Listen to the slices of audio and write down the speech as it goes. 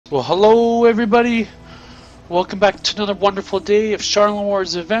Well, hello everybody. Welcome back to another wonderful day of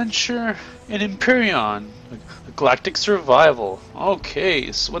Sharlenwar's adventure in Empyrion, Galactic Survival.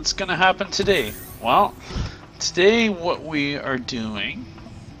 Okay, so what's gonna happen today? Well, today what we are doing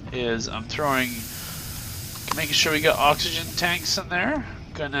is making sure we got oxygen tanks in there.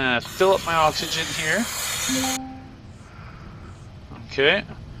 Gonna fill up my oxygen here. Okay.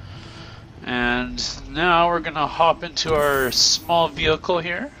 And now we're gonna hop into our small vehicle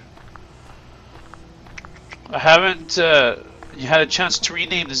here. I haven't had a chance to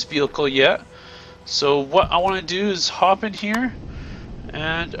rename this vehicle yet. So what I want to do is hop in here,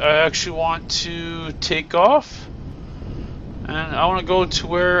 and I actually want to take off. And I want to go to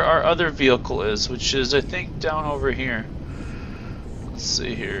where our other vehicle is, which is I think down over here. Let's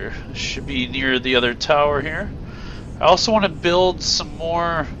see here. It should be near the other tower here. I also want to build some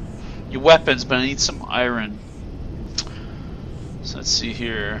more weapons, but I need some iron. So let's see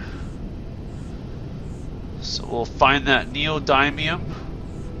here. So we'll find that neodymium.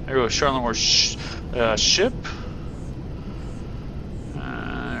 There we go, Sharlenwar ship.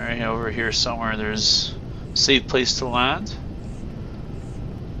 Right over here somewhere there's a safe place to land.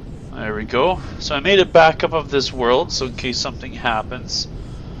 There we go. So I made a backup of this world, so in case something happens.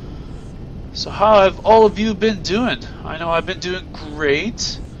 So how have all of you been doing? I know I've been doing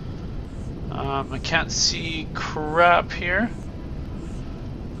great. I can't see crap here.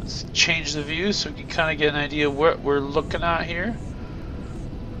 Let's change the view so we can kind of get an idea of what we're looking at here.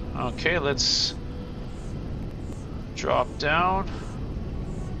 Okay, let's drop down.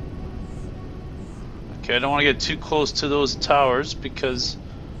 Okay, I don't want to get too close to those towers because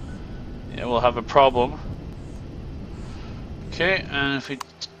we'll have a problem. Okay, and if we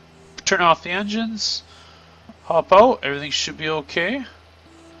turn off the engines, hop out, everything should be okay.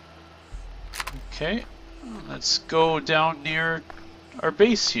 Okay, let's go down near our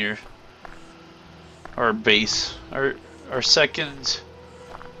base here. Our base. Our second.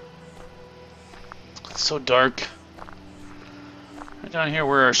 It's so dark. Right down here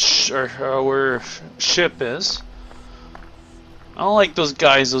where our ship is. I don't like those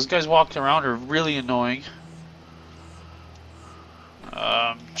guys. Those guys walking around are really annoying.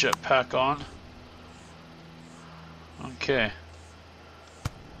 Jetpack on. Okay.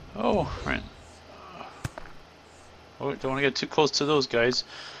 Oh, right. Oh, don't want to get too close to those guys.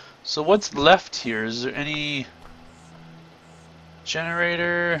 So what's left here? Is there any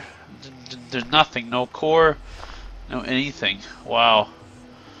generator? There's nothing. No core. No anything. Wow.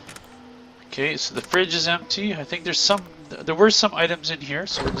 Okay, so the fridge is empty. I think there were some items in here,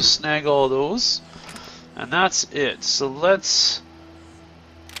 so we'll just snag all those. And that's it. So let's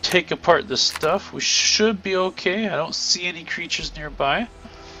take apart this stuff. We should be okay. I don't see any creatures nearby.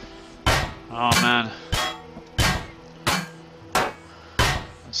 Oh man.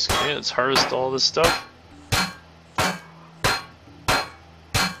 Okay, let's harvest all this stuff.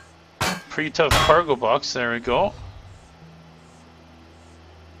 Pretty tough cargo box, there we go.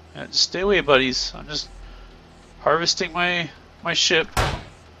 Yeah, just stay away, buddies. I'm just harvesting my ship.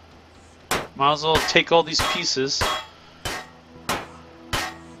 Might as well take all these pieces.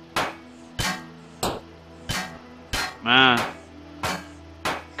 Man.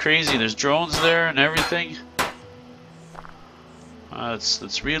 Crazy, there's drones there and everything.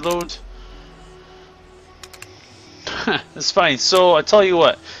 Let's reload. It's fine. So I tell you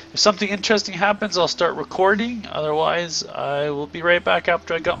what, if something interesting happens, I'll start recording. Otherwise, I will be right back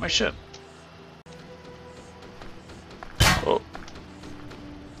after I got my ship. Oh,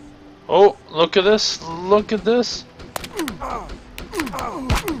 oh! Look at this! Look at this!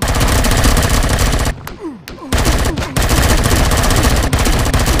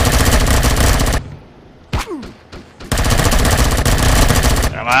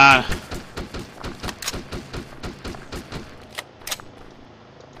 Come on!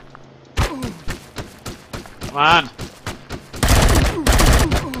 Come on!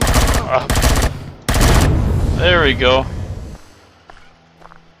 There we go.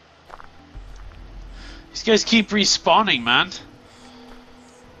 These guys keep respawning, man.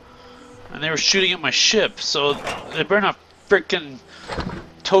 And they were shooting at my ship, so they better not frickin'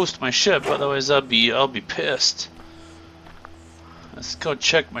 toast my ship, otherwise I'll be pissed. Let's go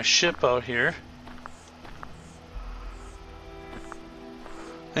check my ship out here.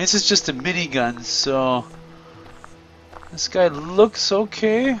 This is just a minigun, so this guy looks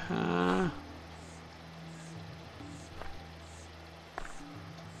okay.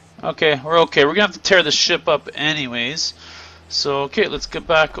 Okay, we're okay. We're gonna have to tear the ship up anyways. So okay, let's get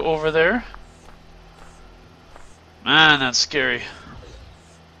back over there. Man, that's scary.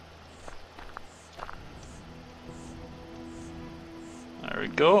 we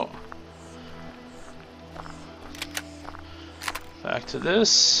go. Back to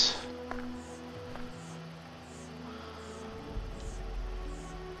this.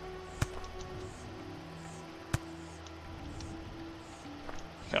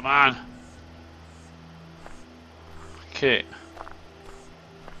 Come on. Okay.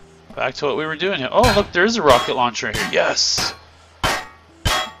 Back to what we were doing here. Oh, look, there's a rocket launcher here. Yes!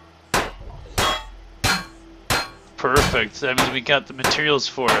 Perfect. That means we got the materials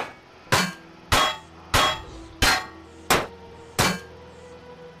for it.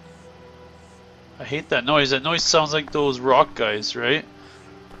 I hate that noise. That noise sounds like those rock guys, right?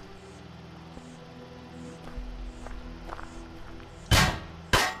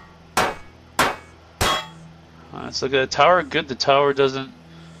 Let's look at the tower. Good, the tower doesn't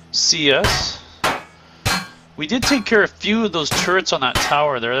see us. We did take care of a few of those turrets on that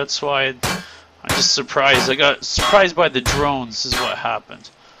tower there. That's why I'm just surprised. I got surprised by the drones is what happened.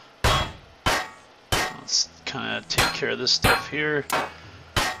 Let's kind of take care of this stuff here.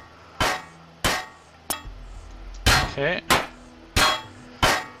 Okay.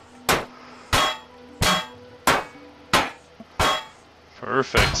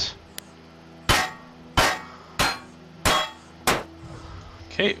 Perfect.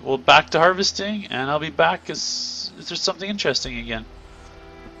 Okay, well, back to harvesting, and I'll be back as if there's something interesting again.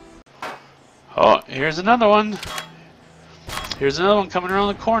 Oh, here's another one. Here's another one coming around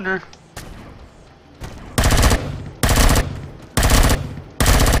the corner.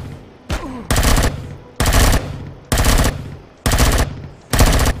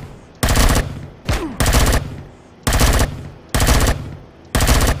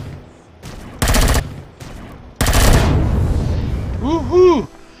 Woohoo!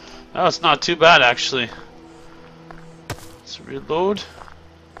 That's not too bad, actually. Let's reload.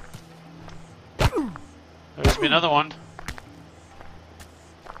 There's me another one.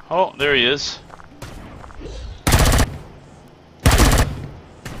 Oh, there he is.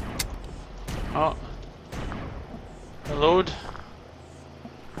 Oh. Reload.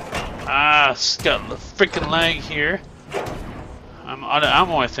 Ah, it's got the freaking lag here. I'm out of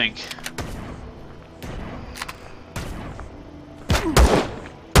ammo, I think.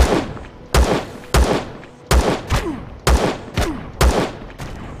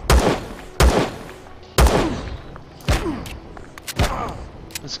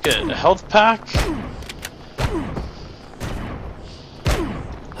 Let's get a health pack. Come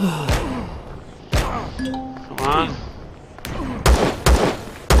on.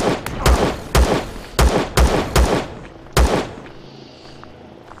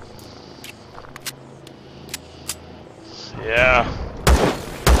 Yeah.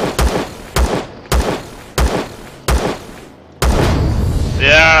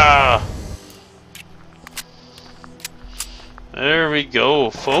 Yeah. There we go,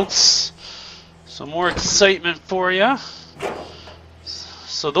 folks. Some more excitement for you.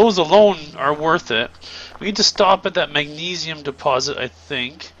 So those alone are worth it. We need to stop at that magnesium deposit, I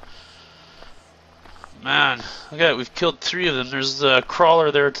think. Man, look at it. We've killed 3 of them. There's the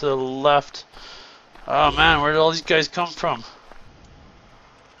crawler there to the left. Oh man, where did all these guys come from?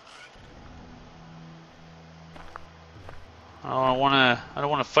 I don't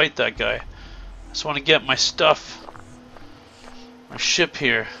want to fight that guy. I just want to get my stuff. My ship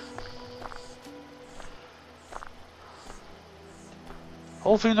here.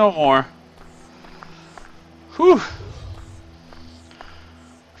 Hopefully no more. Whew.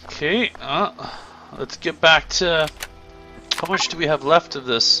 Okay, let's get back to how much do we have left of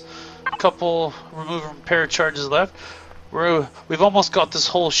this? A couple remove and repair charges left. We've almost got this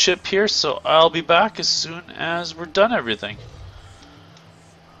whole ship here, so I'll be back as soon as we're done everything.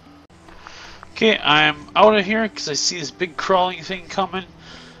 Okay, I'm out of here because I see this big crawling thing coming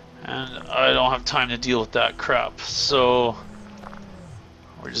and I don't have time to deal with that crap. So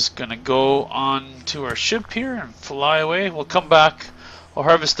we're just gonna go on to our ship here and fly away. We'll come back, we'll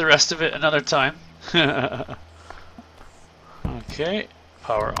harvest the rest of it another time. Okay,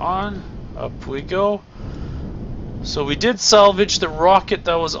 power on, up we go. So we did salvage the rocket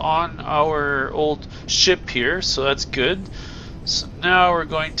that was on our old ship here, so that's good. So now we're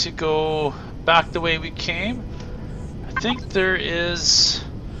going to go back the way we came. I think there is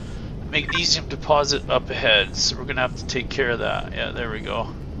a magnesium deposit up ahead, so we're gonna have to take care of that. Yeah, there we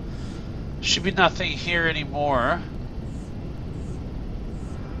go. Should be nothing here anymore.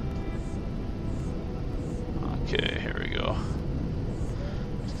 Okay, here we go.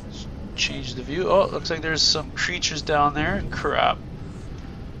 Change the view. Oh, looks like there's some creatures down there. Crap.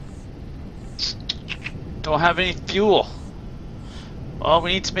 Don't have any fuel. Well,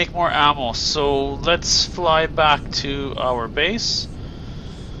 we need to make more ammo, so let's fly back to our base.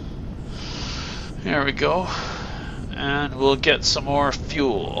 There we go. And we'll get some more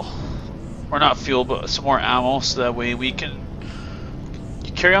fuel. Or not fuel, but some more ammo, so that way we can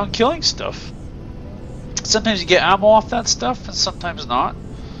carry on killing stuff. Sometimes you get ammo off that stuff, and sometimes not.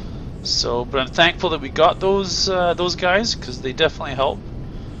 So, but I'm thankful that we got those guys, because they definitely help.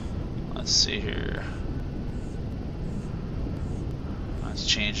 Let's see here. Let's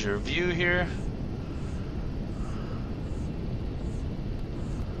change our view here.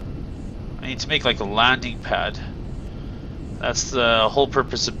 I need to make like a landing pad. That's the whole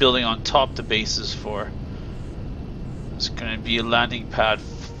purpose of building on top the bases for. It's going to be a landing pad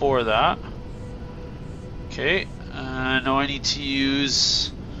for that. Okay, now I need to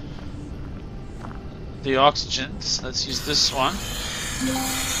use the oxygen. So let's use this one.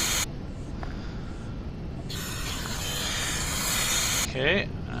 Okay,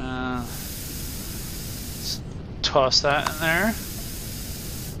 let's toss that in there.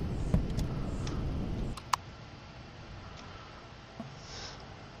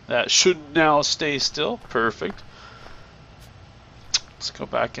 That should now stay still. Perfect. Let's go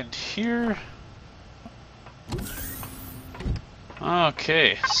back in here.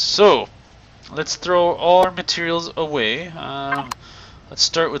 Okay, so let's throw all our materials away. Let's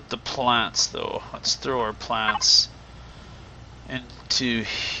start with the plants though. Let's throw our plants into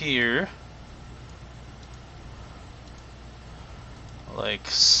here. Like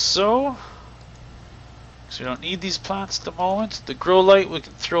so. So we don't need these plants at the moment. The grow light we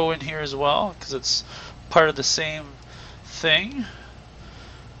can throw in here as well, because it's part of the same thing.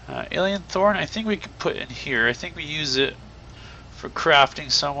 Alien thorn, I think we can put in here. I think we use it for crafting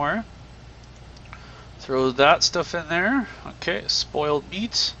somewhere. Throw that stuff in there. Okay, spoiled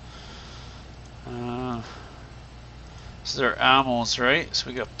meat. This is our ammos, right? So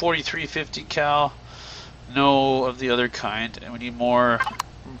we got 4350 cal, no of the other kind, and we need more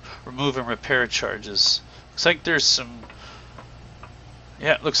remove and repair charges. Looks like there's some,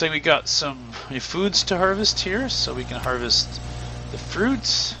 yeah, looks like we got some foods to harvest here, so we can harvest the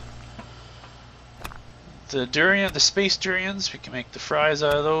fruits. The durian, the space durians, we can make the fries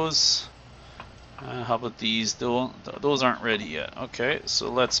out of those. How about these? Those aren't ready yet. Okay,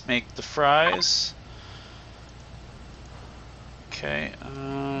 so let's make the fries. Okay,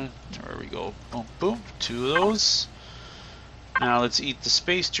 there we go. Boom, boom. 2 of those. Now let's eat the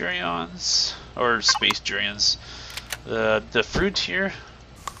space durians, or space durians. The fruit here.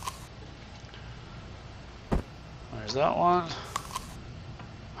 There's that one.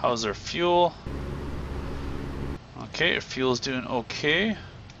 How's our fuel? Okay, our fuel's doing okay.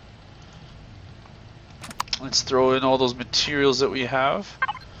 Let's throw in all those materials that we have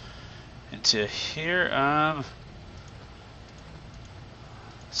into here.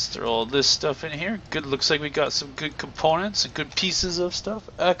 Let's throw all this stuff in here. Good, looks like we got some good components and good pieces of stuff.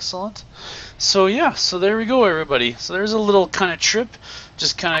 Excellent. So yeah, so there we go, everybody. So there's a little kind of trip,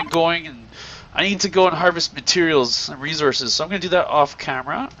 just kind of going, and I need to go and harvest materials and resources. So I'm going to do that off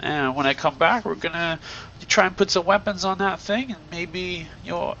camera, and when I come back, we're going to try and put some weapons on that thing, and maybe,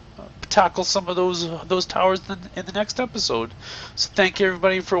 you know, tackle some of those towers in the next episode. So thank you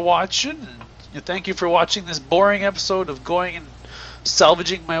everybody for watching, and thank you for watching this boring episode of going and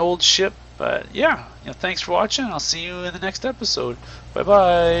salvaging my old ship. But yeah, thanks for watching. I'll see you in the next episode. Bye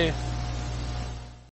bye.